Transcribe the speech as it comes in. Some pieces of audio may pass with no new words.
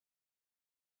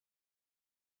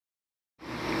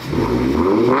Hello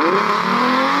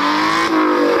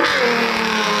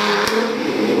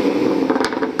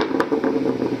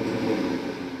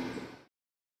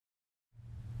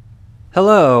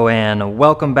and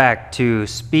welcome back to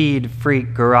Speed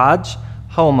Freak Garage,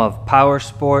 home of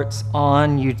PowerSports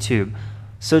on YouTube.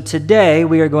 So today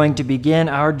we are going to begin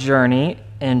our journey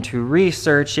into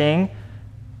researching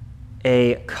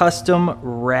a custom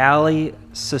rally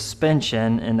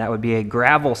suspension, and that would be a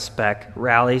gravel spec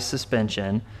rally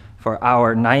suspension for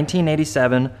our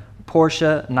 1987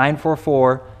 Porsche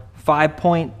 944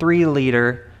 5.3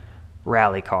 liter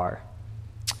rally car.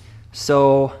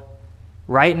 So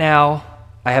right now,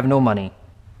 I have no money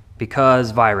because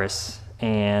virus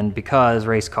and because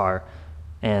race car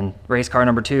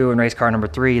number 2 and race car number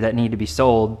 3 that need to be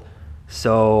sold.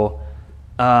 So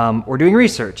we're doing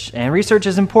research, and research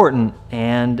is important,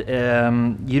 and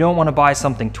you don't want to buy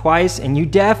something twice, and you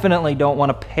definitely don't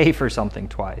want to pay for something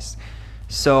twice.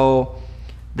 So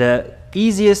the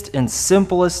easiest and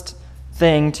simplest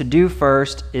thing to do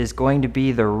first is going to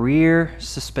be the rear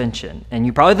suspension. And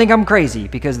you probably think I'm crazy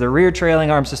because the rear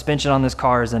trailing arm suspension on this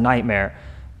car is a nightmare,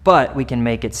 but we can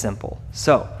make it simple.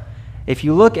 So if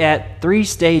you look at 3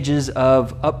 stages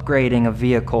of upgrading a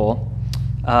vehicle,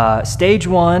 stage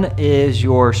 1 is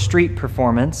your street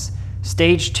performance,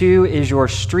 stage 2 is your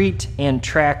street and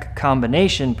track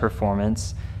combination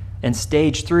performance, and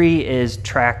stage 3 is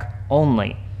track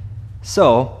only.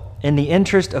 So in the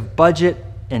interest of budget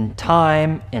and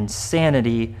time and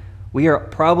sanity, we are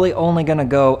probably only going to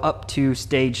go up to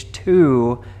stage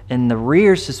 2 in the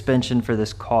rear suspension for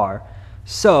this car.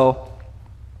 So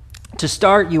to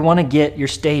start, you want to get your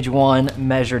stage 1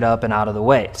 measured up and out of the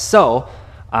way. So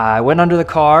I went under the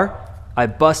car, I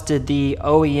busted the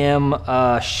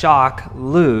OEM shock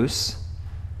loose,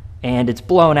 and it's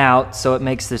blown out, so it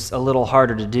makes this a little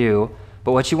harder to do.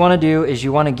 But what you want to do is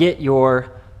you want to get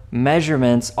your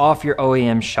measurements off your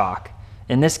OEM shock.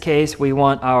 In this case, we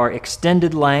want our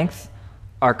extended length,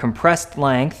 our compressed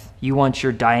length, you want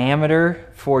your diameter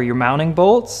for your mounting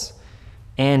bolts,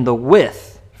 and the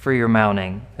width for your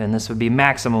mounting. And this would be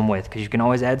maximum width, because you can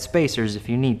always add spacers if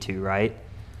you need to, right?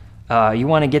 You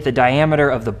want to get the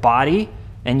diameter of the body,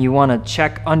 and you want to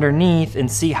check underneath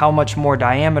and see how much more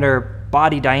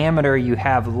body diameter you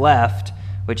have left,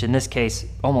 which in this case,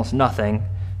 almost nothing,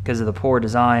 because of the poor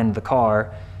design of the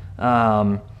car.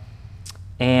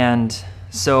 And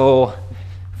so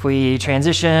if we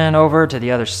transition over to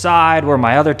the other side where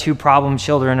my other 2 problem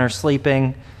children are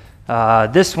sleeping,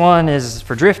 this one is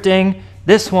for drifting,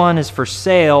 this one is for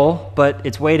sale, but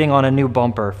it's waiting on a new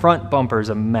bumper. Front bumper is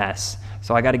a mess,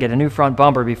 so I got to get a new front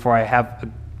bumper before I have a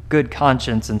good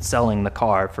conscience in selling the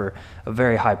car for a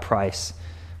very high price,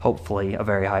 hopefully a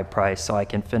very high price, so I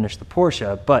can finish the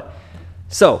Porsche.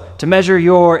 So, to measure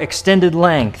your extended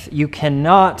length, you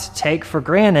cannot take for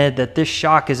granted that this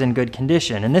shock is in good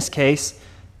condition. In this case,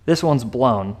 this one's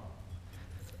blown.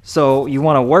 So you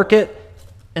want to work it,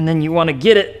 and then you want to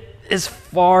get it as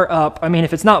far up. I mean,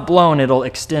 if it's not blown, it'll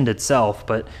extend itself,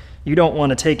 but you don't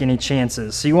want to take any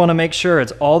chances. So you want to make sure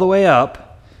it's all the way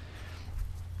up.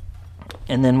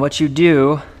 And then what you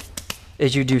do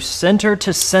is you do center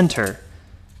to center.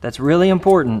 That's really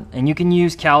important. And you can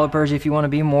use calipers if you want to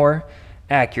be more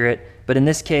accurate, but in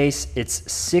this case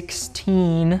it's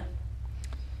 16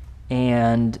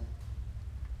 and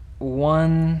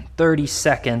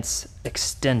 1/32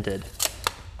 extended,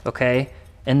 okay?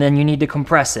 And then you need to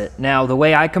compress it. Now the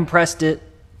way I compressed it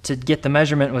to get the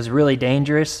measurement was really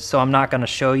dangerous, so I'm not going to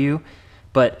show you,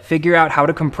 but figure out how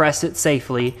to compress it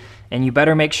safely, and you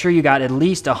better make sure you got at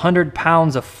least 100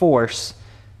 pounds of force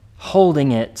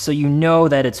holding it so you know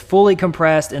that it's fully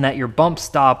compressed and that your bump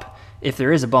stop, if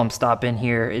there is a bump stop in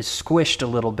here, is squished a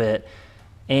little bit.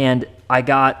 And I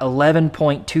got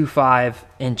 11.25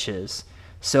 inches.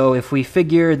 So if we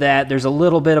figure that there's a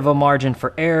little bit of a margin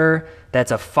for error, that's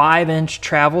a 5-inch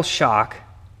travel shock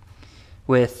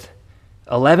with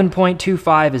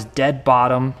 11.25 is dead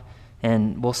bottom,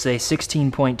 and we'll say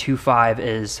 16.25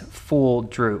 is full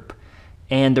droop.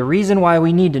 And the reason why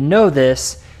we need to know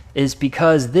this is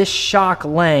because this shock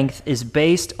length is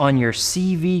based on your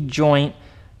CV joint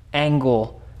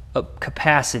angle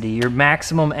capacity, your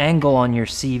maximum angle on your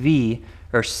CV,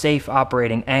 or safe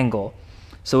operating angle.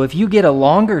 So if you get a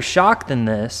longer shock than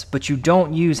this, but you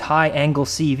don't use high angle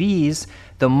CVs,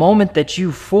 the moment that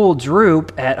you full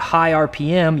droop at high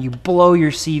RPM, you blow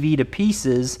your CV to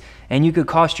pieces, and you could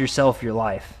cost yourself your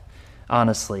life.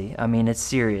 Honestly, I mean, it's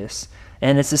serious.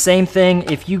 And it's the same thing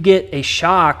if you get a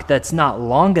shock that's not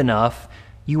long enough,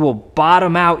 you will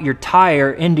bottom out your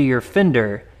tire into your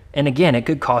fender. And again, it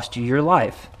could cost you your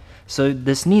life. So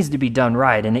this needs to be done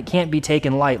right, and it can't be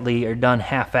taken lightly or done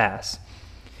half-ass.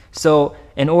 So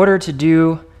in order to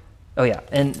do,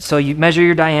 and so you measure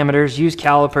your diameters, use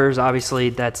calipers. Obviously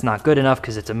that's not good enough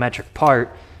because it's a metric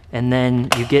part. And then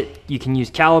you can use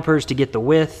calipers to get the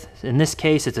width. In this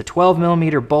case, it's a 12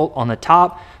 millimeter bolt on the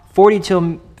top,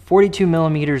 42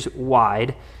 millimeters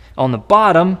wide. On the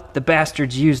bottom, the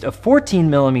bastards used a 14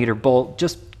 millimeter bolt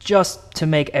just to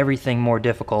make everything more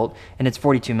difficult, and it's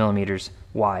 42 millimeters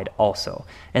wide also.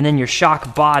 And then your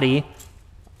shock body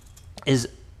is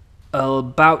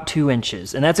about 2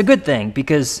 inches, and that's a good thing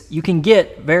because you can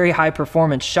get very high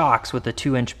performance shocks with a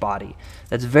 2-inch body.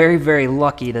 That's very, very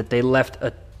lucky that they left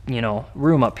a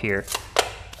room up here.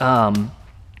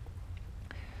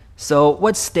 So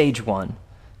what's stage 1?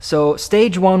 So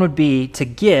stage 1 would be to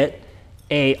get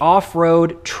a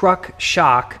off-road truck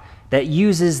shock that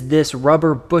uses this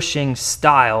rubber bushing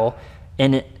style,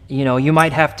 and you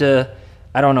might have to,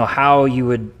 I don't know how you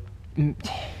would,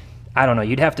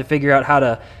 you'd have to figure out how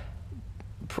to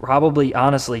probably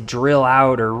honestly drill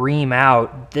out or ream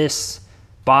out this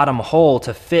bottom hole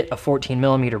to fit a 14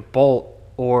 millimeter bolt,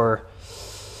 or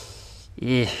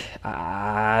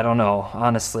I don't know.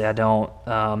 Honestly, I don't.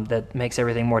 That makes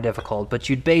everything more difficult. But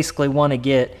you'd basically want to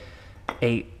get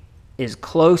as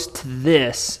close to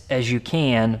this as you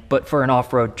can, but for an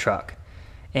off-road truck.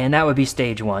 And that would be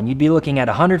stage 1. You'd be looking at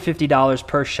 $150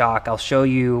 per shock. I'll show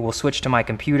you. We'll switch to my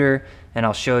computer, and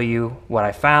I'll show you what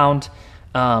I found.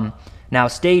 Now,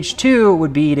 stage 2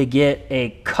 would be to get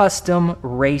a custom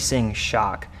racing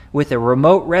shock with a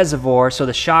remote reservoir so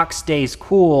the shock stays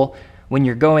cool when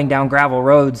you're going down gravel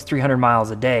roads 300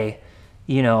 miles a day.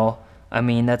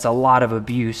 That's a lot of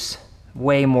abuse,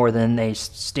 way more than a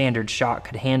standard shock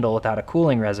could handle without a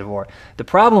cooling reservoir. The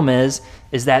problem is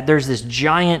that there's this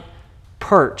giant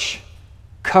perch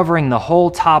covering the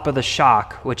whole top of the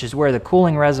shock, which is where the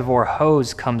cooling reservoir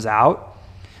hose comes out.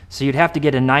 So you'd have to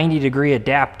get a 90-degree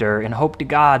adapter and hope to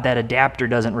God that adapter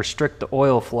doesn't restrict the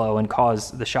oil flow and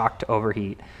cause the shock to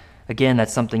overheat. Again,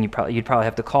 that's something you'd probably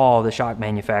have to call the shock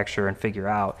manufacturer and figure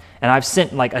out. And I've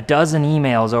sent like a dozen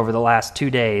emails over the last 2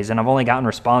 days, and I've only gotten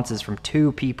responses from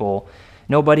 2 people.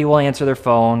 Nobody will answer their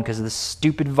phone because of this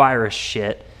stupid virus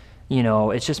shit.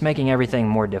 It's just making everything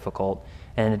more difficult.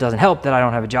 And it doesn't help that I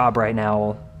don't have a job right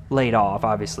now, laid off.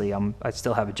 Obviously, I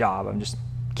still have a job. I just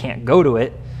can't go to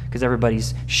it because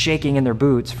everybody's shaking in their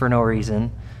boots for no reason.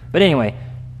 But anyway,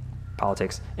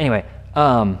 politics. Anyway,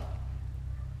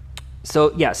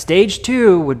 so yeah, stage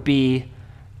 2 would be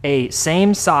a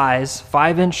same size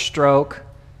 5-inch stroke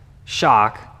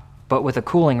shock, but with a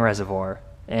cooling reservoir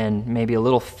and maybe a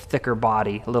little thicker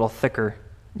body, a little thicker,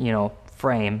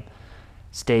 frame.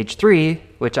 Stage 3,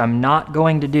 which I'm not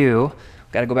going to do,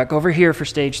 got to go back over here for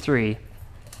stage 3.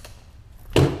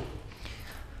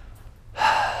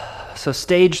 So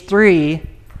stage 3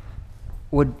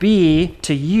 would be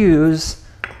to use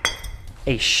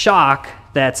a shock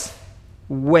that's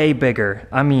way bigger.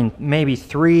 Maybe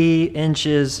 3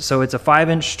 inches. So it's a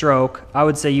 5-inch stroke. I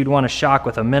would say you'd want a shock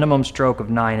with a minimum stroke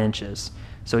of 9 inches.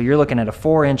 So you're looking at a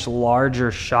 4-inch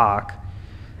larger shock.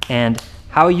 And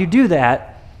how you do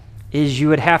that is you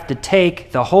would have to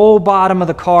take the whole bottom of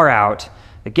the car out,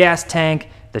 the gas tank,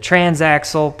 the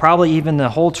transaxle, probably even the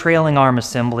whole trailing arm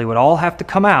assembly would all have to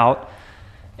come out.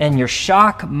 And your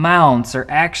shock mounts are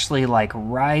actually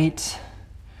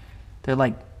they're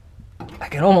like, I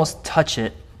can almost touch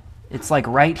it. It's like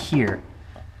right here.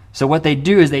 So what they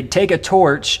do is they take a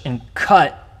torch and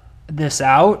cut this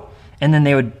out, and then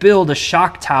they would build a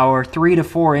shock tower 3 to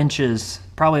 4 inches,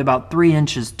 probably about 3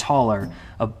 inches taller.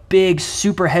 A big,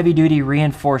 super heavy-duty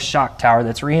reinforced shock tower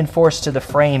that's reinforced to the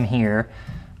frame here.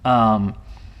 And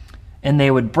they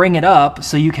would bring it up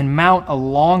so you can mount a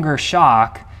longer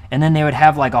shock, and then they would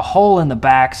have like a hole in the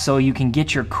back so you can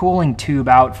get your cooling tube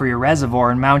out for your reservoir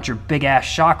and mount your big-ass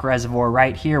shock reservoir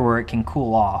right here where it can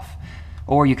cool off.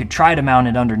 Or you could try to mount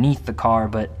it underneath the car,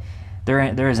 but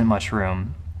there isn't much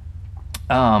room.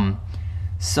 But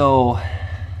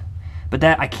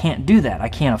I can't do that. I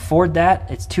can't afford that.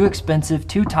 It's too expensive,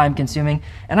 too time-consuming,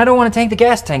 and I don't want to take the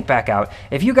gas tank back out.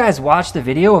 If you guys watch the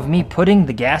video of me putting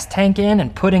the gas tank in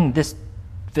and putting this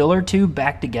filler tube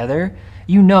back together,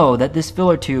 you know that this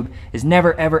filler tube is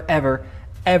never, ever, ever,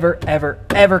 ever, ever,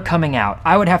 ever coming out.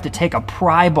 I would have to take a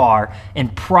pry bar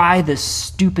and pry this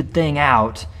stupid thing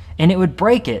out, and it would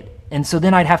break it. And so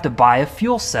then I'd have to buy a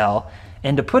fuel cell.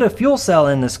 And to put a fuel cell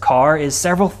in this car is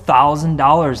several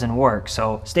 $1,000s in work.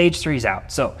 So stage 3's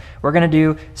out. So we're going to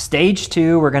do stage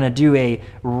 2. We're going to do a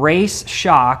race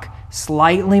shock,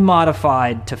 slightly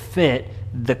modified to fit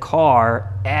the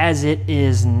car as it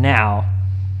is now.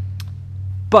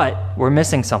 But we're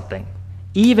missing something.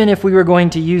 even if we were going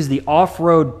to use the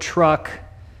off-road truck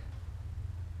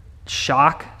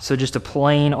shock, so just a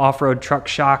plain off-road truck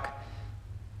shock,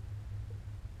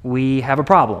 we have a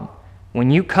problem.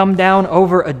 When you come down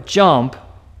over a jump,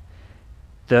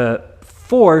 the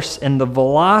force and the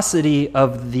velocity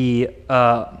of the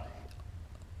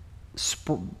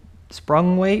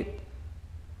unsprung weight,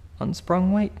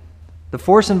 the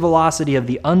force and velocity of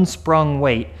the unsprung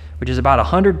weight, which is about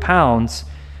 100 pounds,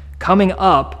 coming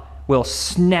up will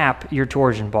snap your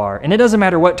torsion bar. And it doesn't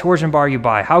matter what torsion bar you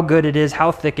buy, how good it is,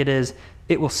 how thick it is,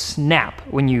 it will snap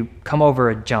when you come over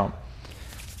a jump.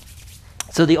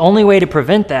 So the only way to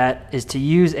prevent that is to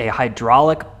use a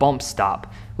hydraulic bump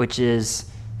stop, which is,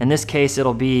 in this case,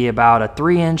 it'll be about a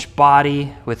 3-inch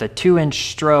body with a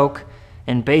 2-inch stroke,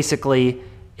 and basically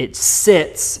it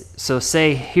sits, so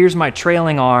say here's my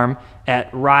trailing arm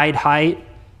at ride height,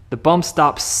 the bump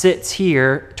stop sits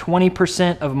here,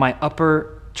 20% of my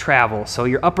upper travel. So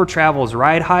your upper travel is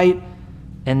ride height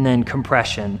and then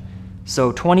compression.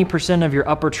 So 20% of your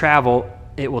upper travel,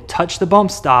 it will touch the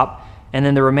bump stop, and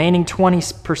then the remaining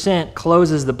 20%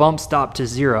 closes the bump stop to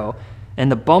 0.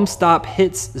 And the bump stop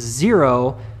hits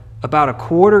 0 about a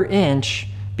 1/4 inch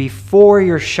before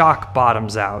your shock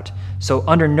bottoms out. So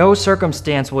under no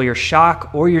circumstance will your shock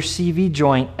or your CV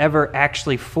joint ever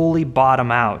actually fully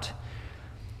bottom out.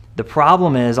 The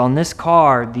problem is, on this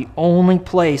car, the only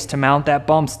place to mount that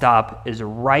bump stop is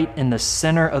right in the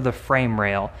center of the frame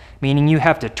rail, meaning you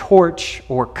have to torch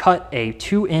or cut a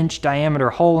 2-inch diameter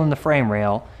hole in the frame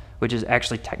rail, which is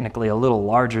actually technically a little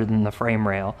larger than the frame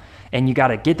rail, and you got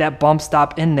to get that bump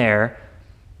stop in there.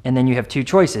 And then you have two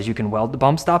choices. You can weld the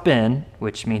bump stop in,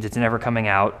 which means it's never coming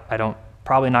out.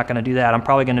 Probably not going to do that. I'm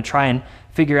probably going to try and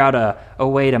figure out a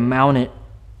way to mount it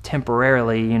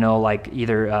temporarily, you know, like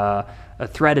either a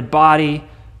threaded body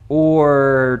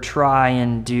or try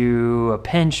and do a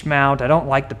pinch mount. I don't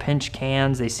like the pinch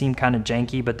cans. They seem kind of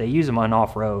janky, but they use them on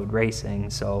off-road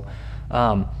racing. So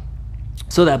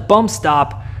that bump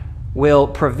stop will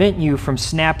prevent you from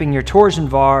snapping your torsion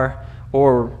bar,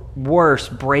 or worse,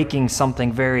 breaking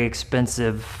something very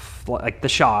expensive like the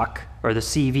shock or the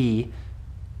CV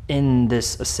in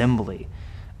this assembly.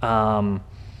 And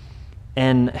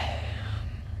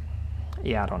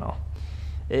yeah, I don't know.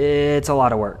 It's a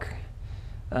lot of work.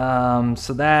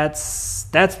 So that's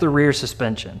the rear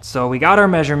suspension. So we got our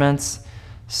measurements.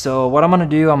 So what I'm going to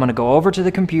do, I'm going to go over to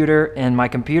the computer, and my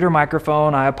computer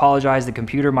microphone, I apologize, the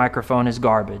computer microphone is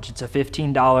garbage. It's a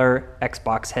 $15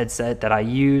 Xbox headset that I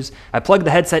use. I plug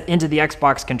the headset into the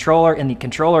Xbox controller, and the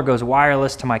controller goes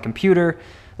wireless to my computer.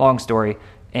 Long story.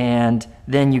 And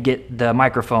then you get the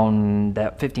microphone,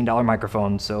 that $15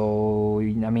 microphone. So,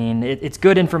 I mean, it's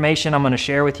good information I'm going to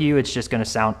share with you. It's just going to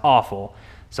sound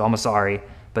just sorry,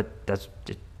 but just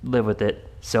live with it.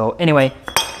 So anyway,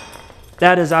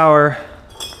 that is our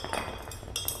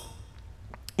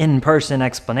in-person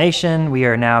explanation. We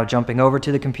are now jumping over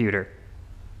to the computer.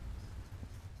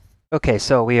 Okay,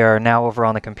 so we are now over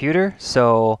on the computer.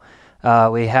 So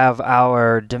we have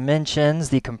our dimensions.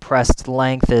 The compressed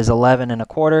length is 11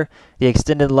 1/4. The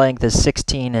extended length is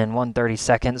 16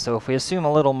 1/32. So if we assume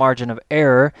a little margin of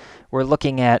error, we're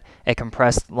looking at a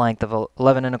compressed length of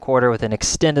 11 1/4 with an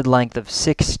extended length of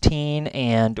 16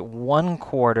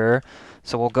 1/4.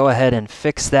 So we'll go ahead and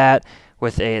fix that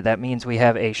with that means we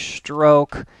have a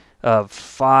stroke of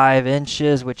 5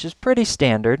 inches, which is pretty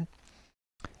standard.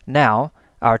 Now,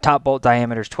 our top bolt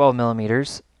diameter is 12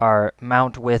 millimeters. Our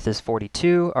mount width is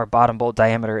 42. Our bottom bolt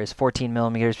diameter is 14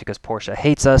 millimeters because Porsche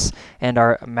hates us. And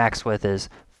our max width is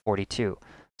 42.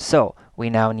 So we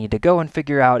now need to go and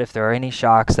figure out if there are any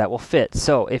shocks that will fit.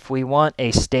 So if we want a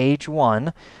stage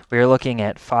 1, we are looking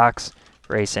at Fox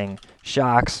Racing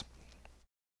shocks.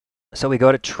 So we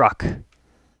go to truck.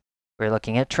 We're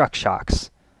looking at truck shocks.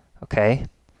 Okay.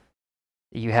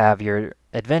 You have your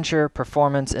adventure,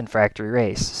 performance, and factory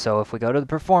race. So if we go to the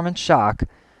performance shock,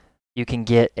 you can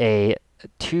get a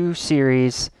 2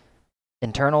 series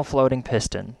internal floating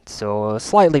piston. So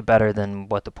slightly better than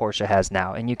what the Porsche has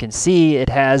now. And you can see it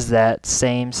has that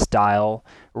same style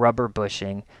rubber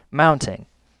bushing mounting.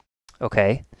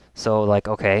 Okay. So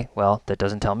okay, well, that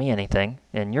doesn't tell me anything.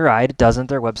 And you're right, it doesn't.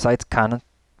 Their website's kind of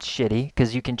shitty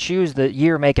because you can choose the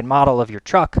year, make, and model of your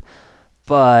truck,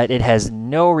 but it has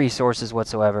no resources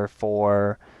whatsoever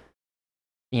for,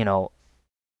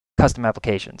 custom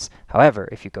applications. However,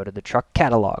 if you go to the truck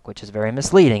catalog, which is very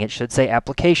misleading, it should say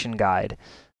application guide,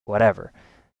 whatever.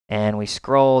 And we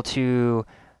scroll to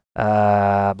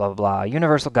blah, blah, blah,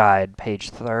 universal guide,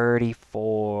 page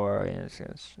 34,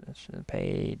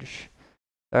 page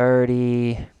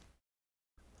 30.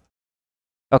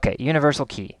 Okay, universal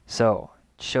key. So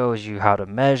shows you how to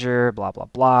measure, blah, blah,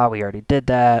 blah. We already did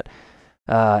that.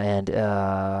 And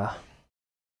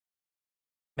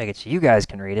make it so you guys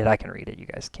can read it. I can read it. You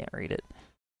guys can't read it.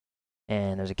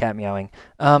 And there's a cat meowing.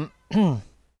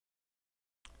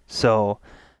 So,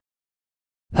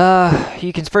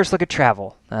 you can first look at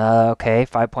travel. Okay,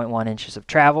 5.1 inches of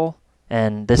travel.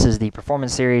 And this is the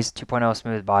Performance Series 2.0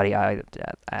 Smooth Body. I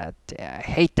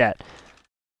hate that.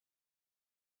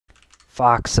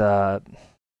 Fox, go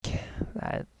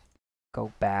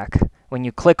back. When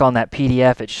you click on that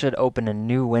PDF, it should open a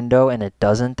new window, and it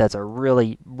doesn't. That's a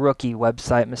really rookie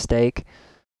website mistake.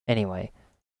 Anyway,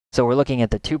 so we're looking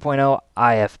at the 2.0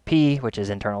 IFP, which is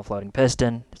internal floating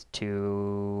piston. It's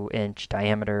 2-inch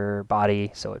diameter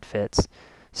body, so it fits.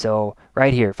 So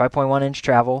right here, 5.1 inch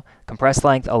travel, compressed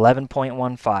length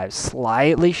 11.15,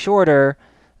 slightly shorter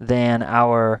than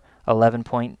our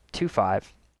 11.25.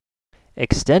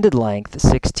 Extended length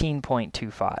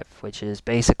 16.25, which is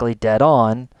basically dead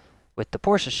on with the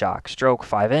Porsche shock. Stroke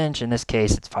 5-inch, in this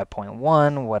case it's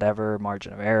 5.1, whatever,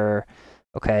 margin of error.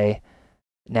 Okay.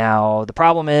 Now, the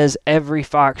problem is every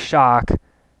Fox shock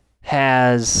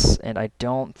has, and I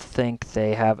don't think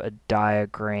they have a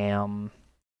diagram.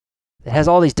 It has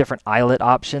all these different eyelet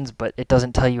options, but it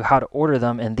doesn't tell you how to order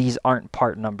them, and these aren't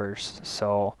part numbers.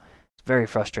 So it's very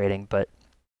frustrating, but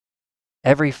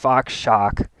every Fox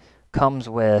shock comes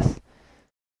with,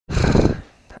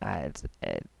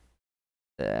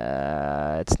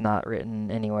 it's not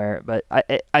written anywhere, but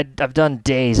I've done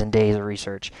days and days of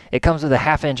research. It comes with a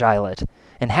 1/2-inch eyelet,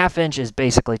 and 1/2 inch is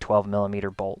basically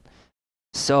 12mm bolt.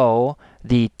 So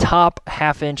the top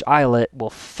 1/2-inch eyelet will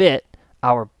fit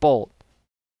our bolt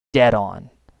dead on.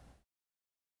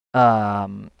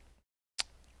 Where'd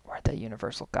that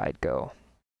universal guide go?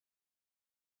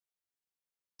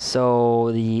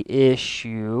 So the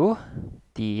issue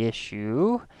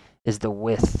is the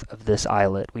width of this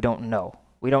eyelet. We don't know.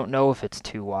 We don't know if it's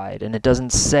too wide, and it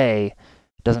doesn't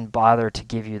bother to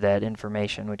give you that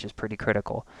information, which is pretty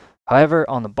critical. However,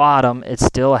 on the bottom, it's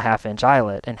still a 1/2-inch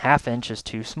eyelet, and 1/2 inch is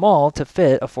too small to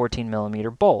fit a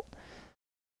 14mm bolt.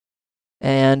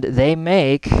 And they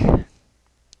make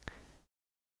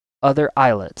other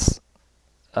eyelets.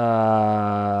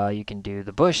 You can do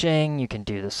the bushing, you can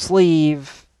do the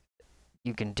sleeve,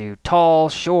 you can do tall,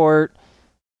 short,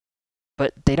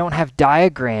 but they don't have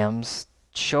diagrams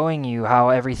showing you how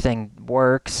everything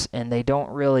works, and they don't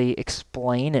really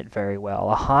explain it very well.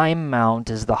 A Heim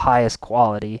mount is the highest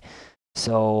quality,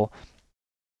 so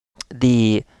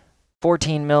the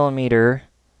 14mm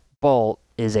bolt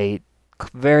is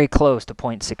very close to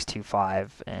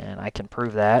 0.625, and I can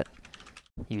prove that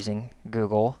using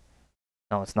Google.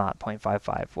 No, it's not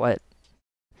 0.55. What?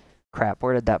 Crap,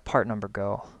 where did that part number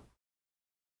go?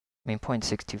 I mean,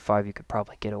 0.625 you could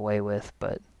probably get away with,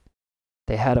 but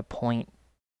they had a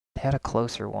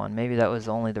closer one. Maybe that was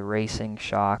only the racing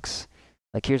shocks.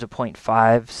 Like here's a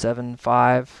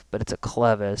 0.575, but it's a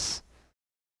clevis.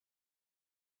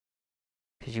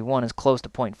 Because you want as close to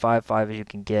 0.55 as you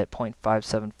can get.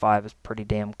 0.575 is pretty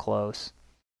damn close.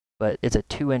 But it's a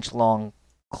 2-inch long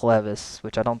clevis,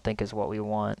 which I don't think is what we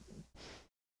want.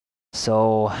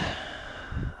 So,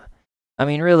 I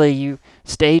mean, really,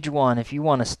 stage 1, if you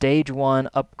want a stage 1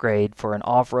 upgrade for an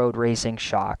off-road racing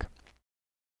shock,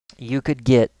 you could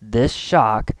get this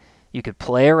shock. You could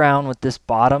play around with this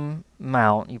bottom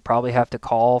mount. You probably have to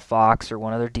call Fox or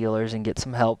one of their dealers and get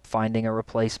some help finding a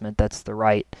replacement that's the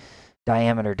right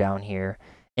diameter down here.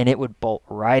 And it would bolt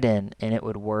right in, and it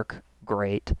would work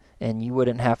great. And you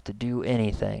wouldn't have to do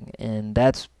anything. And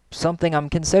that's something I'm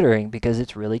considering because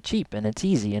it's really cheap, and it's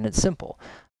easy, and it's simple.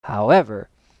 However,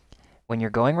 when you're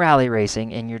going rally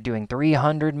racing and you're doing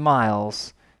 300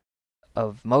 miles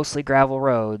of mostly gravel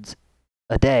roads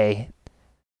a day,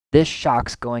 this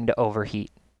shock's going to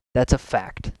overheat. That's a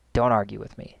fact. Don't argue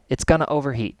with me. It's going to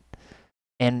overheat.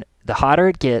 And the hotter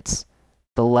it gets,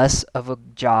 the less of a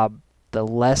job, I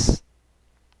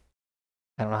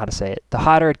don't know how to say it. The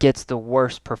hotter it gets, the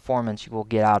worse performance you will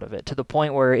get out of it, to the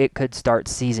point where it could start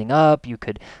seizing up. You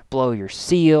could blow your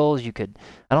seals. I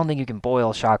don't think you can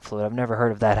boil shock fluid. I've never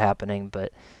heard of that happening,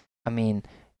 but I mean,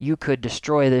 you could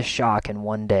destroy this shock in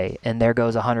one day, and there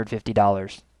goes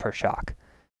 $150 per shock.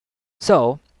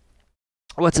 So,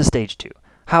 what's a stage 2?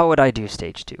 How would I do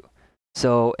stage 2?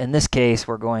 So, in this case,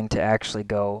 we're going to actually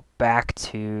go back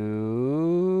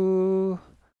to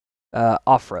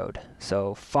off-road.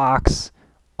 So, Fox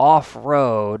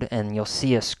off-road, and you'll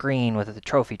see a screen with the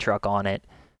trophy truck on it,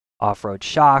 off-road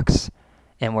shocks,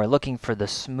 and we're looking for the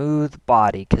smooth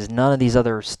body because none of these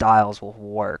other styles will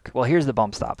work. Well, here's the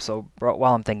bump stop. So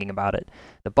while I'm thinking about it,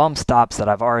 the bump stops that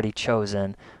I've already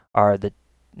chosen are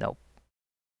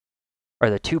or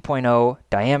the 2.0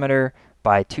 diameter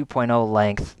by 2.0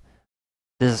 length.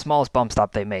 This is the smallest bump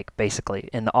stop they make, basically,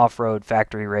 in the off-road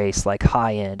factory race, like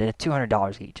high-end, and it's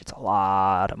 $200 each. It's a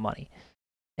lot of money.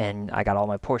 And I got all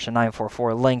my Porsche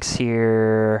 944 links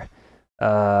here.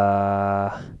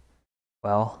 Well,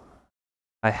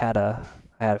 I had a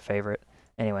favorite.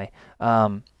 Anyway,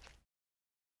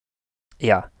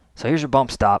 yeah. So here's your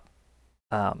bump stop.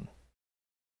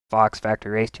 Fox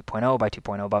Factory Race 2.0 by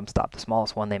 2.0 bump stop, the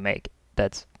smallest one they make.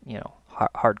 That's,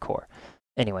 hardcore.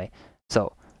 Anyway,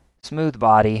 so smooth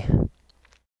body.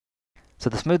 So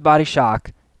the smooth body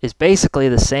shock is basically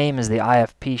the same as the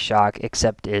IFP shock,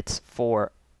 except it's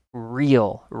for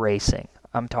real racing.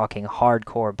 I'm talking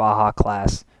hardcore Baja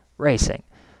class racing.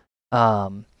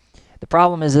 The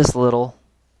problem is this little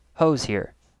hose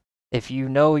here. If you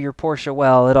know your Porsche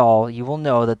well at all, you will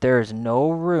know that there is no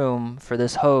room for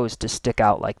this hose to stick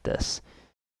out like this.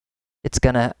 It's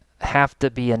going to have to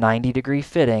be a 90-degree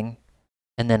fitting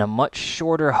and then a much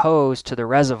shorter hose to the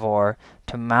reservoir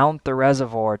to mount the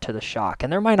reservoir to the shock.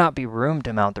 And there might not be room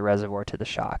to mount the reservoir to the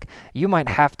shock. You might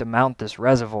have to mount this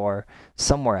reservoir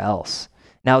somewhere else.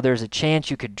 Now, there's a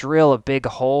chance you could drill a big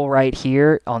hole right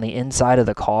here on the inside of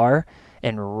the car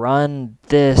and run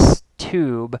this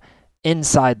tube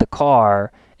inside the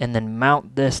car and then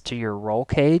mount this to your roll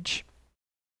cage.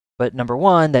 But number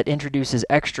one, that introduces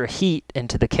extra heat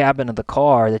into the cabin of the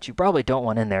car that you probably don't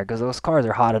want in there because those cars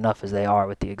are hot enough as they are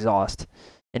with the exhaust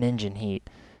and engine heat.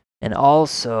 And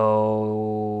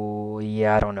also,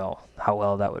 yeah, I don't know how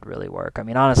well that would really work. I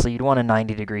mean, honestly, you'd want a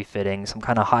 90-degree fitting, some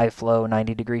kind of high flow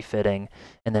 90-degree fitting,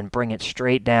 and then bring it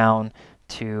straight down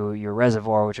to your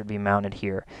reservoir, which would be mounted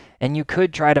here. And you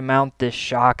could try to mount this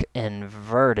shock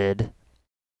inverted,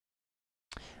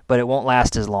 but it won't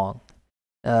last as long.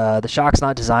 The shock's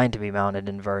not designed to be mounted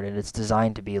inverted. It's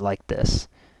designed to be like this.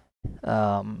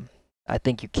 I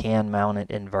think you can mount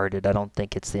it inverted. I don't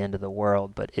think it's the end of the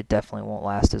world, but it definitely won't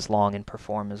last as long and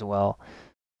perform as well.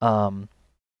 Now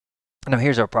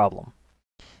here's our problem.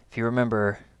 If you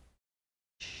remember,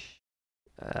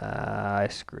 I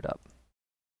screwed up.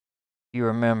 If you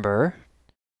remember,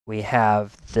 we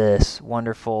have this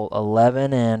wonderful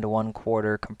 11 and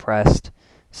 1/4 compressed,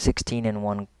 16 and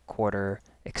 1/4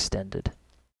 extended.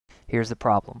 Here's the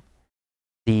problem.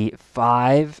 The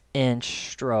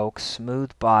 5-inch stroke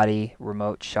smooth body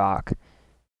remote shock,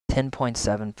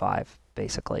 10.75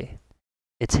 basically.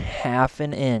 It's half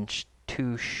an inch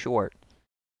too short,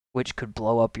 which could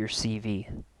blow up your CV.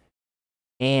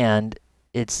 And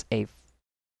it's a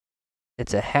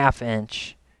half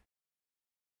inch,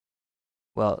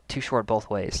 well, too short both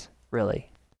ways,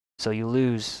 really. So you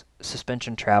lose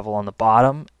suspension travel on the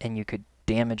bottom and you could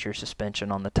damage your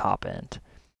suspension on the top end.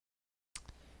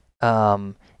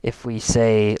 If we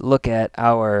say, look at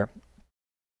our,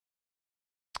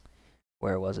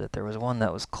 where was it? There was one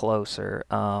that was closer.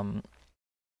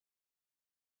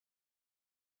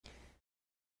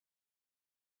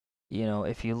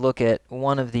 If you look at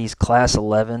one of these Class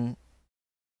 11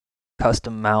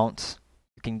 custom mounts,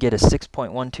 you can get a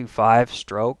 6.125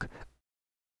 stroke.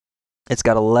 It's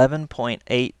got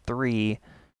 11.83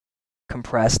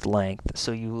 compressed length,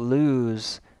 so you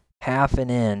lose half an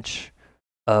inch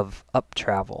of up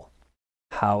travel.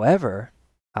 However,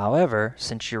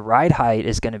 since your ride height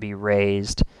is going to be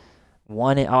raised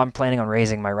I'm planning on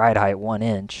raising my ride height 1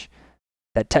 inch.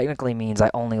 That technically means I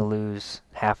only lose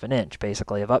half an inch,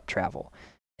 basically, of up travel.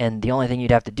 And the only thing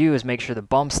you'd have to do is make sure the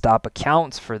bump stop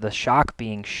accounts for the shock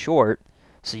being short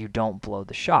so you don't blow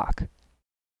the shock.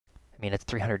 I mean, it's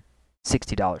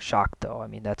 $360 shock, though. I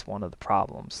mean, that's one of the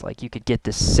problems. Like, you could get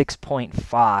this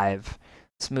 6.5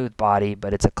 smooth body,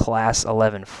 but it's a Class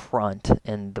 11 front,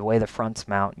 and the way the fronts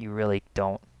mount, you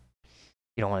don't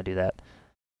want to do that.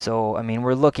 So, I mean,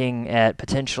 we're looking at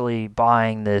potentially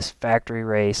buying this factory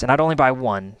race, and I'd only buy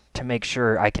one to make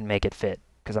sure I can make it fit,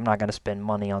 because I'm not going to spend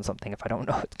money on something if I don't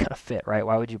know it's going to fit, right?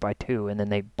 Why would you buy two, and then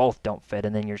they both don't fit,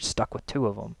 and then you're stuck with two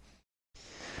of them?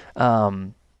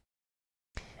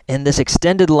 And this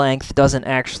extended length doesn't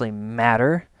actually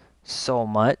matter so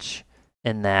much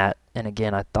in that, and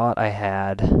again, I thought I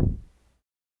had,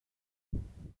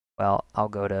 well, I'll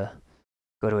go to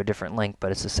a different link,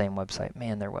 but it's the same website.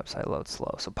 Man, their website loads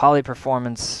slow. So Poly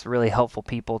Performance, really helpful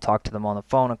people. Talked to them on the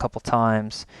phone a couple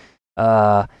times.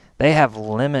 They have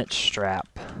limit strap,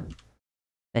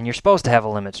 and you're supposed to have a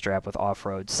limit strap with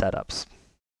off-road setups.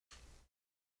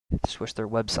 I just wish their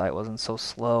website wasn't so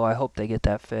slow. I hope they get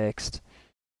that fixed.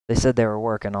 They said they were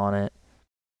working on it.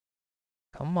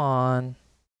 Come on.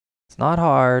 It's not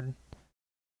hard.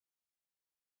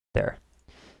 There.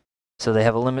 So they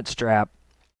have a limit strap.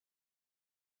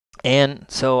 And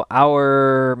so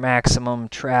our maximum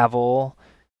travel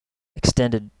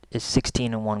extended is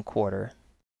 16 and 1/4.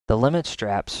 The limit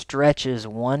strap stretches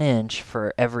 1 inch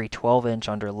for every 12-inch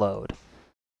under load.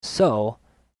 So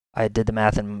I did the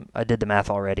math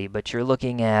already, but you're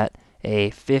looking at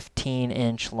a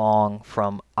 15-inch long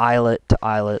from eyelet to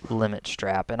eyelet limit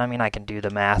strap. And I mean, I can do the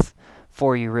math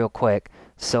for you real quick.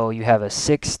 So you have a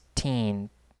 16,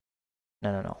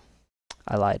 no,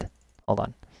 I lied. Hold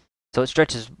on. So it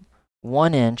stretches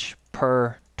 1 inch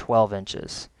per 12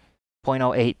 inches.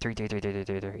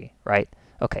 0.08333333, right?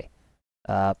 Okay.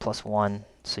 Plus 1.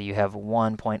 So you have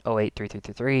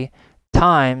 1.083333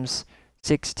 times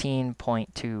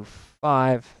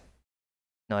 16.25.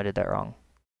 No, I did that wrong.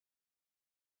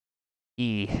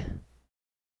 E.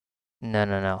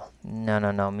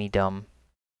 No, me dumb.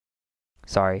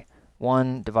 Sorry.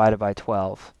 1 divided by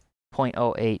 12.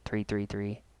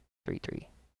 0.0833333.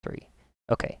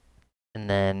 Okay. And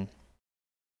then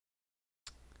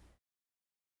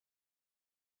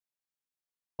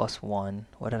plus 1.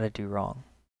 What did I do wrong?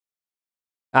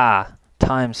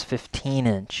 Times 15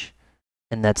 inch.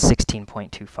 And that's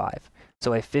 16.25.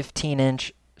 So a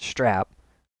 15-inch strap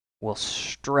will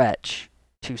stretch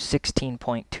to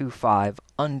 16.25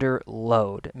 under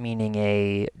load, meaning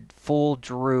a full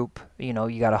droop. You know,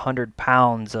 you got 100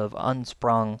 pounds of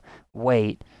unsprung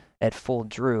weight at full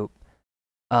droop.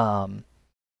 And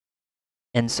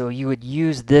so you would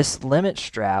use this limit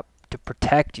strap to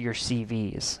protect your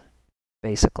CVs,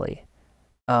 basically.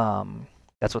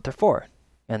 That's what they're for.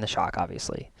 And the shock,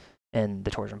 obviously. And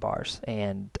the torsion bars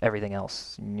and everything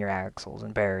else, and your axles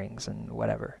and bearings and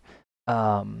whatever.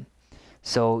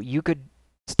 So you could,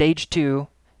 stage 2,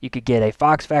 you could get a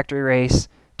Fox factory race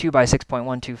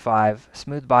 2x6.125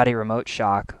 smooth body remote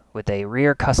shock with a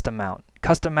rear custom mount.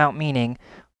 Custom mount meaning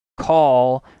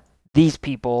call these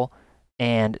people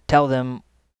and tell them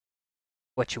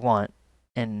what you want,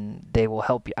 and they will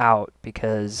help you out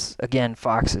because, again,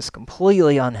 Fox is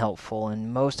completely unhelpful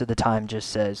and most of the time just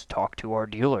says, talk to our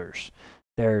dealers.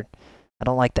 I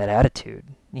don't like that attitude.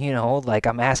 You know, like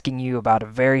I'm asking you about a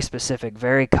very specific,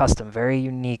 very custom, very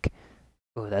unique.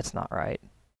 Oh, that's not right.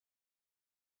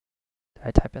 Did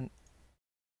I type in? It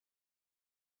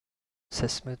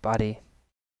says smooth body.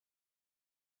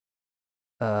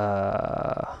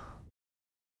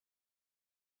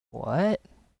 What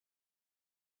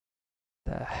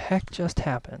the heck just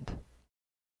happened?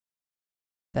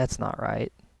 That's not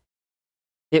right.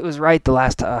 It was right the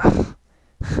last time.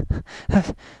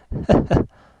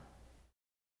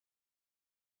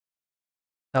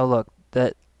 Oh, look,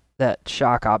 that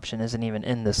shock option isn't even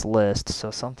in this list, so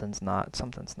something's not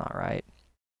right.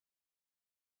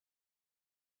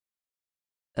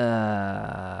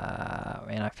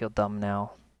 Man, I feel dumb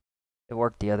now. It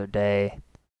worked the other day.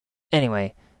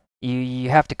 Anyway, you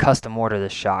have to custom order the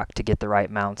shock to get the right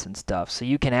mounts and stuff. So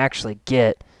you can actually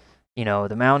get, you know,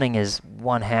 the mounting is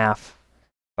 1/2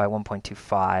 by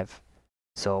 1.25.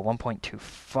 So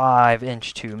 1.25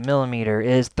 inch to millimeter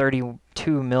is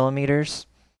 32 millimeters,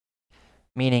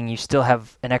 meaning you still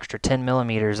have an extra 10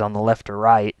 millimeters on the left or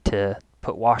right to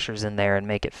put washers in there and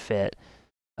make it fit.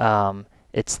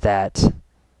 It's that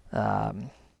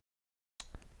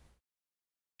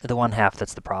the 1/2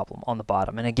 that's the problem on the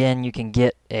bottom. And again, you can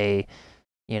get a,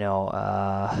 you know,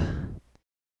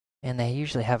 and they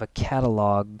usually have a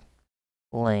catalog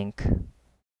link.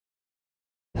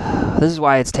 This is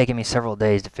why it's taken me several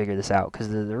days to figure this out, because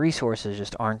the resources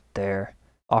just aren't there.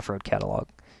 Off-road catalog.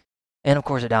 And of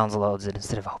course it downloads it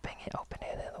instead of opening it in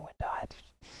the window.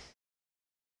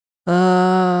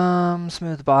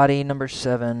 Smooth body, number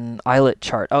 7, eyelet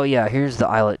chart. Oh yeah, here's the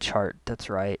eyelet chart. That's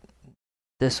right.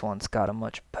 This one's got a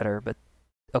much better, but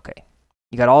okay.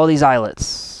 You got all these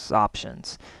eyelets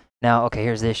options. Now, okay,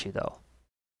 here's the issue though.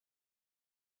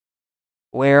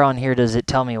 Where on here does it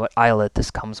tell me what eyelet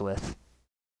this comes with?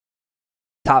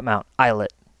 Top mount,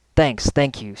 eyelet. Thanks,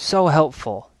 thank you. So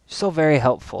helpful. So very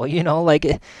helpful. You know, like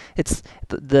it's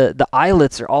the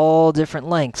eyelets are all different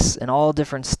lengths and all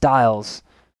different styles.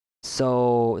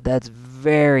 So that's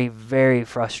very, very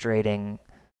frustrating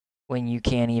when you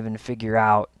can't even figure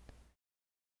out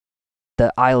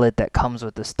the eyelet that comes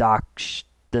with the stock,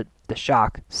 the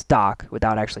shock stock,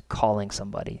 without actually calling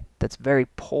somebody. That's very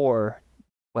poor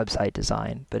website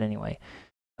design. But anyway,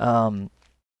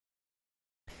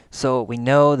 so we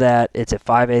know that it's a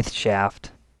 5/8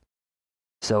 shaft.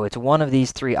 So it's one of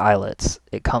these 3 eyelets.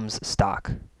 It comes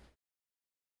stock.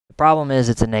 The problem is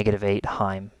it's a -8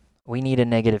 Heim. We need a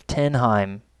 -10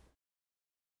 Heim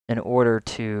in order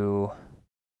to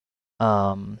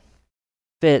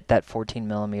fit that 14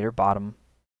 millimeter bottom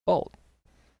bolt.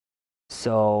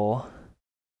 So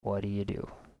what do you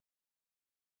do?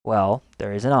 Well,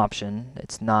 there is an option.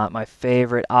 It's not my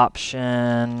favorite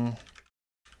option.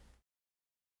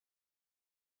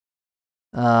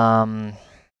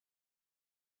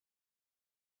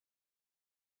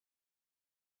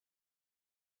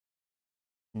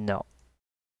 No.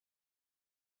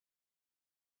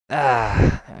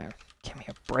 Give me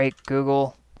a break,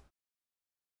 Google.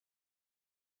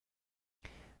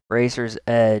 Racer's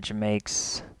Edge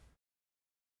makes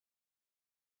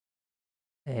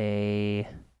a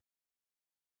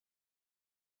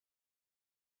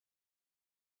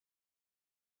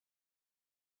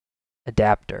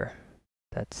adapter.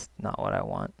 That's not what I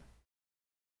want.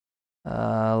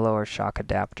 Lower shock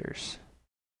adapters.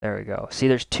 There we go. See,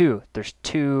 there's two.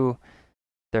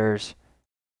 There's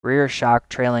rear shock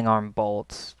trailing arm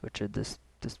bolts, which are this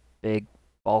big,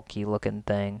 bulky looking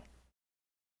thing.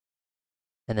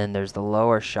 And then there's the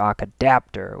lower shock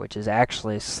adapter, which is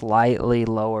actually slightly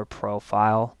lower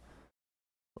profile.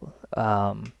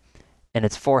 And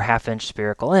it's 4 half-inch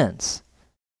spherical ends.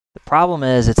 The problem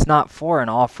is it's not for an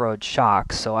off-road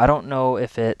shock, so I don't know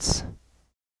if it's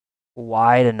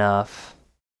wide enough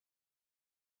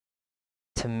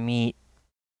to meet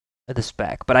the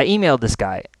spec. But I emailed this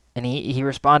guy, and he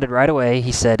responded right away.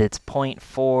 He said it's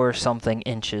 0.4 something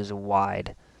inches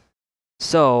wide.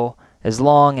 So as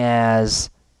long as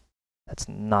that's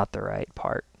not the right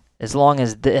part. As long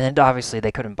as, and obviously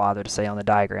they couldn't bother to say on the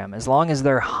diagram, as long as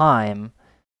their Heim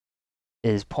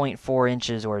is 0.4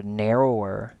 inches or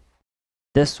narrower,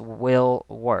 this will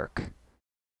work.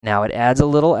 Now it adds a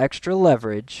little extra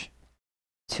leverage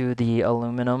to the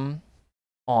aluminum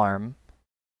arm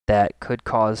that could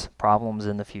cause problems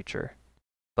in the future.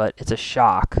 But it's a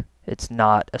shock. It's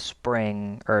not a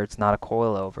spring or it's not a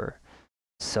coilover.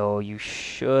 So you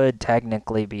should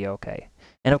technically be okay.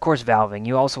 And of course, valving.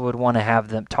 You also would want to have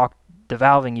them talk. The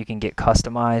valving you can get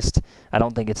customized. I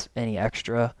don't think it's any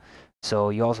extra. So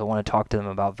you also want to talk to them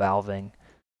about valving.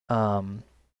 No,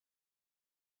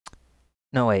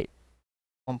 wait.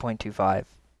 1.25.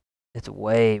 It's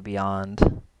way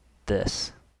beyond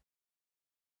this.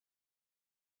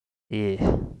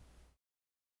 Yeah.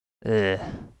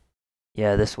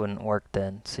 Yeah, this wouldn't work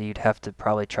then. So you'd have to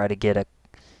probably try to get a.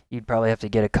 You'd probably have to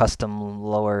get a custom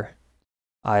lower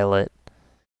eyelet.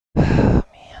 Man,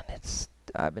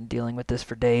 I've been dealing with this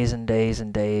for days and days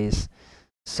and days.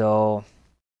 So,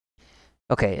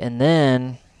 okay, and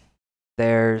then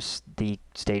there's the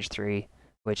stage 3,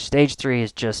 which stage 3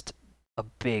 is just a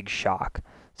big shock.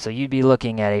 So you'd be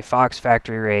looking at a Fox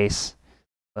factory race.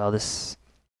 Well, this,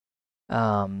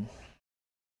 so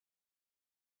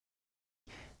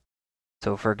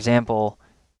for example,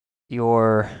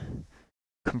 your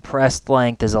compressed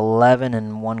length is 11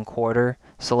 1/4.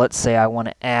 So let's say I want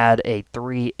to add a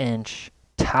 3-inch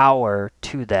tower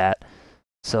to that.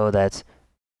 So that's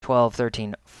 12,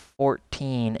 13,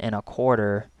 14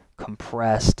 1/4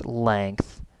 compressed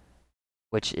length,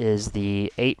 which is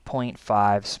the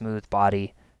 8.5 smooth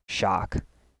body shock.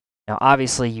 Now,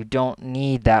 obviously, you don't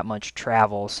need that much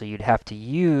travel, so you'd have to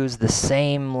use the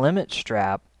same limit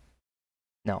strap.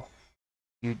 No,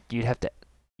 you'd have to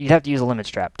use a limit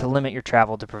strap to limit your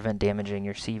travel to prevent damaging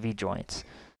your CV joints.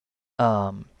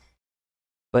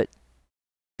 But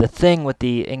the thing with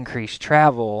the increased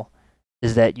travel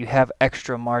is that you have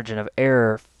extra margin of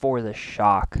error for the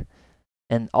shock.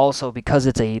 And also because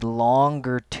it's a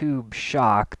longer tube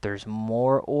shock, there's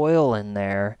more oil in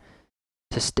there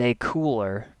to stay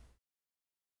cooler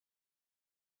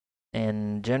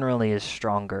and generally is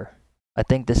stronger. I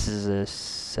think this is a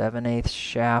 7/8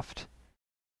 shaft.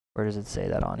 Where does it say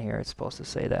that on here? It's supposed to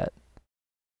say that.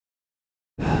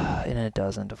 And it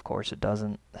doesn't, of course it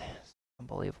doesn't. It's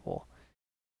unbelievable.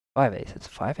 5/8. It's a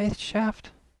 5/8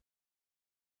 shaft?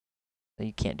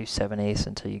 You can't do 7/8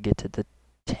 until you get to the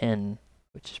 10,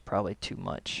 which is probably too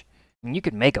much. I mean, you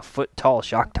could make a foot-tall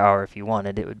shock tower if you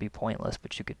wanted. It would be pointless,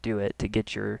 but you could do it to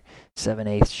get your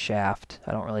 7/8 shaft.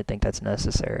 I don't really think that's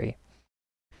necessary.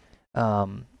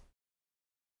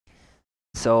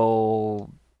 So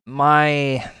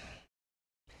my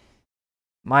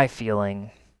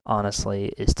feeling,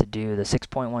 honestly, is to do the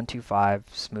 6.125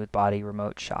 smooth body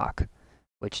remote shock,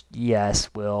 which,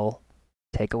 yes, will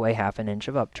take away 1/2 inch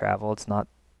of up travel. It's not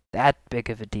that big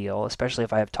of a deal, especially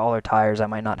if I have taller tires. I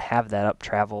might not have that up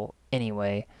travel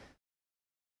anyway.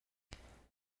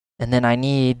 And then I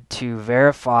need to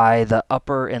verify the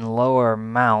upper and lower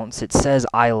mounts. It says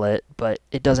eyelet, but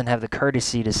it doesn't have the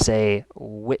courtesy to say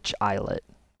which eyelet,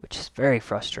 which is very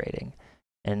frustrating.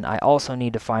 And I also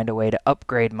need to find a way to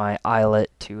upgrade my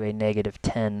eyelet to a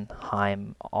 -10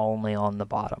 Heim only on the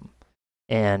bottom.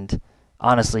 And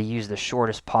honestly use the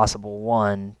shortest possible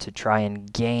one to try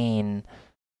and gain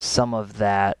some of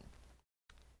that,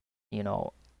 you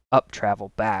know, up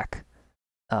travel back.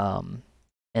 And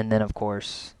then of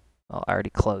course, well, I already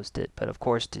closed it, but of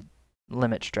course to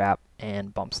limit strap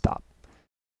and bump stop.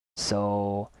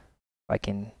 So I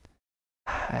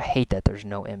hate that there's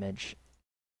no image.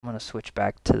 I'm going to switch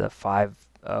back to the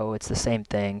 5.0. It's the same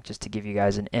thing, just to give you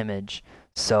guys an image.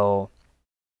 So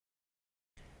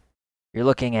you're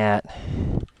looking at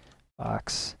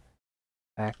box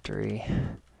factory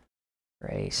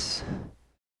race.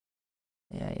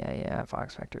 Yeah.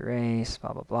 Fox factory race,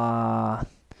 blah, blah, blah.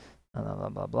 Blah, blah,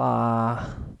 blah, blah.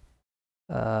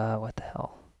 What the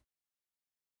hell?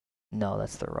 No,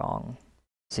 that's the wrong.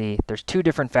 See, there's two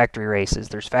different factory races.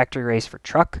 There's factory race for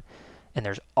truck, and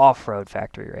there's off-road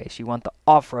factory race. You want the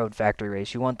off-road factory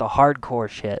race. You want the hardcore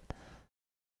shit.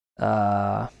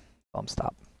 Bump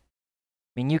stop. I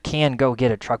mean, you can go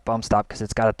get a truck bump stop because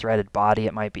it's got a threaded body.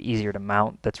 It might be easier to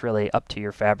mount. That's really up to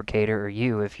your fabricator or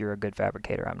you if you're a good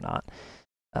fabricator. I'm not.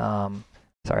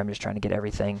 Sorry, I'm just trying to get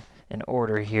everything in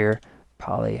order here.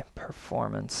 Poly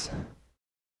performance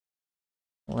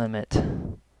limit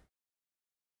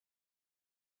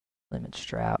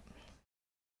strap.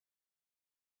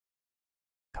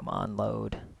 Come on,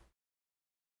 load.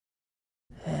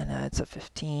 And it's a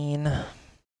 15.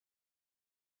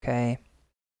 Okay.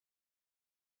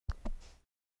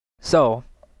 So,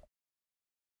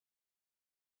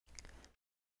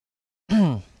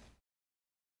 in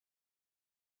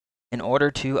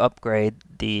order to upgrade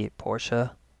the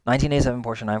Porsche 1987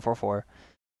 Porsche 944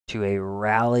 to a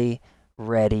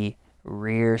rally-ready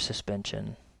rear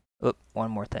suspension. Oop, one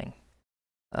more thing.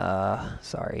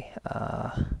 Sorry.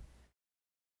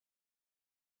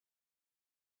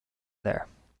 There.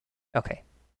 Okay.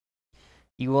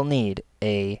 You will need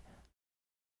a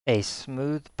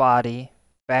smooth body,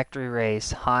 factory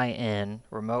race, high-end,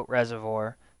 remote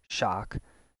reservoir shock.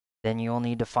 Then you'll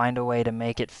need to find a way to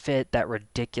make it fit that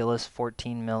ridiculous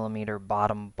 14mm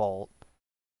bottom bolt.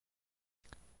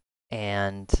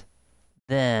 And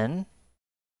then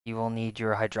you will need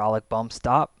your hydraulic bump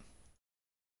stop,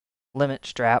 limit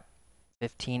strap,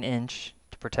 15-inch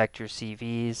to protect your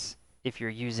CVs if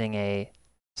you're using a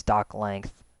stock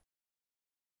length.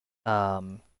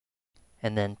 And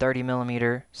then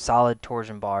 30mm solid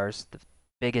torsion bars, the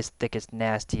biggest, thickest,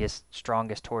 nastiest,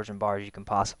 strongest torsion bars you can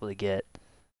possibly get.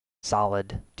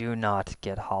 Solid. Do not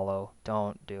get hollow.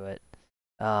 Don't do it.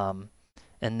 And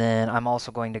then I'm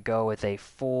also going to go with a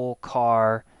full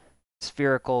car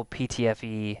spherical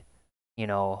PTFE, you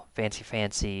know,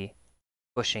 fancy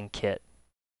bushing kit,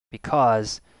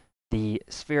 because the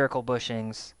spherical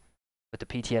bushings with the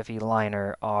PTFE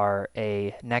liner are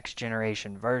a next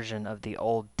generation version of the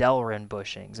old Delrin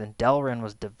bushings, and Delrin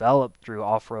was developed through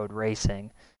off-road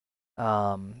racing.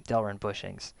 Delrin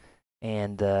bushings,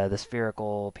 and the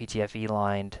spherical PTFE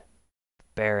lined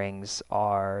bearings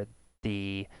are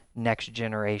the next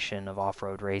generation of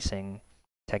off-road racing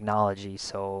technology,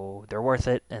 so they're worth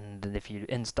it, and if you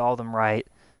install them right,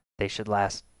 they should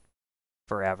last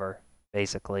forever,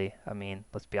 basically. I mean,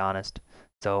 let's be honest.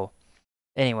 So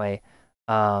anyway,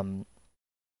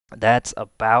 that's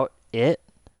about it.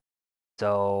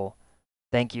 So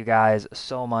thank you guys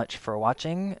so much for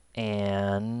watching,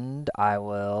 and I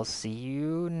will see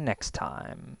you next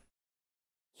time.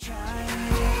 Try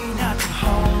not to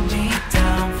hold me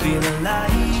down, feel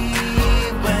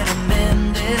alive when I'm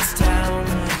in this town.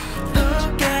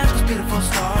 Look at those beautiful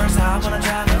stars, I wanna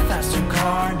drive a faster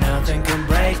car, nothing can